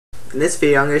In this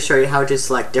video I'm going to show you how to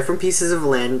select different pieces of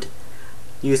land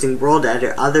using World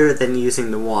Edit other than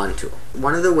using the wand tool.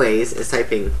 One of the ways is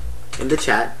typing in the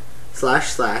chat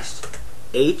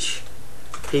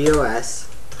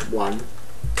 //HPOS1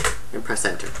 and press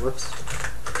enter. Whoops.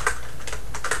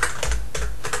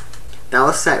 That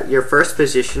will set your first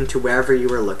position to wherever you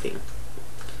were looking.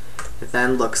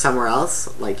 Then look somewhere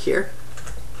else, like here.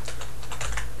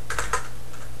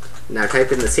 Now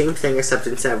type in the same thing, except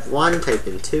instead of 1, type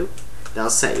in 2. That'll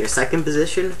set your second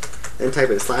position. Then type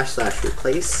in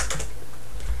 //replace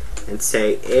and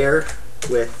say air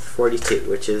with 42,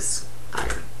 which is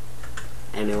iron.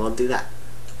 And it will do that.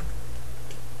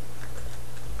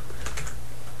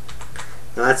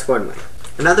 Now that's one way.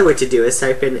 Another way to do is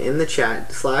type in the chat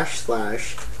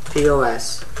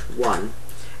 //POS1,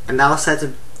 and that will set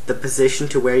the position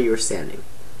to where you are standing.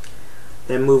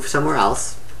 Then move somewhere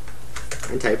else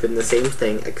and type in the same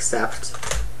thing, except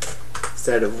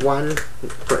instead of 1,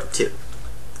 put 2.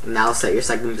 And that will set your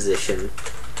second position.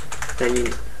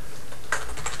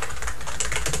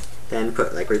 Then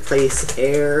put like replace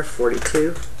air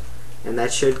 42, and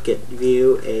that should give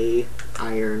you a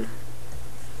iron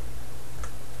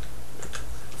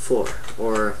floor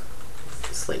or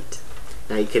slate.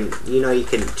 Now you can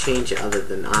change it other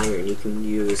than iron. You can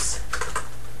use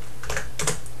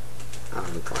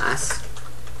glass,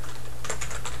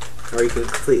 or you can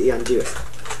completely undo it.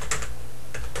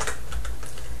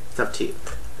 It's up to you.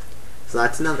 So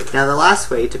that's another. Now the last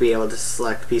way to be able to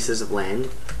select pieces of land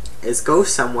is go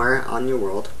somewhere on your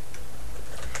world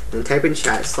and type in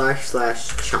chat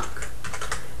 //chunk.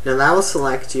 Now that will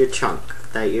select your chunk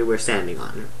that you were standing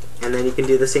on, and then you can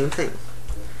do the same thing.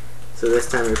 So this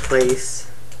time replace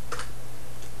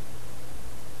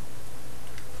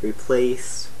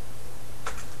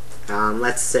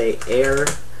let's say air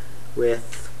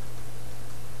with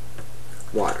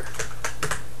water.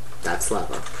 That's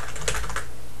lava.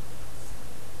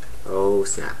 Oh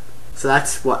snap. So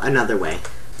that's another way.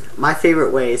 My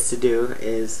favorite ways to do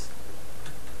is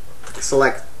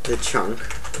select the chunk,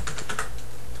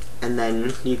 and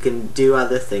then you can do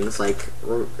other things like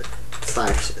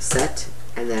 /set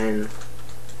and then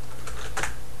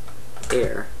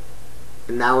air,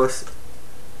 and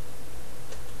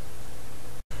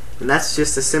that's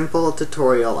just a simple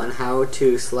tutorial on how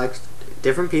to select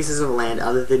different pieces of land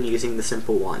other than using the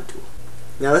simple wand tool.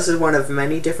 Now this is one of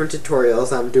many different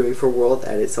tutorials I'm doing for World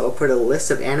Edit, so I'll put a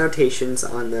list of annotations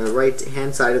on the right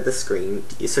hand side of the screen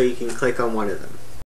so you can click on one of them.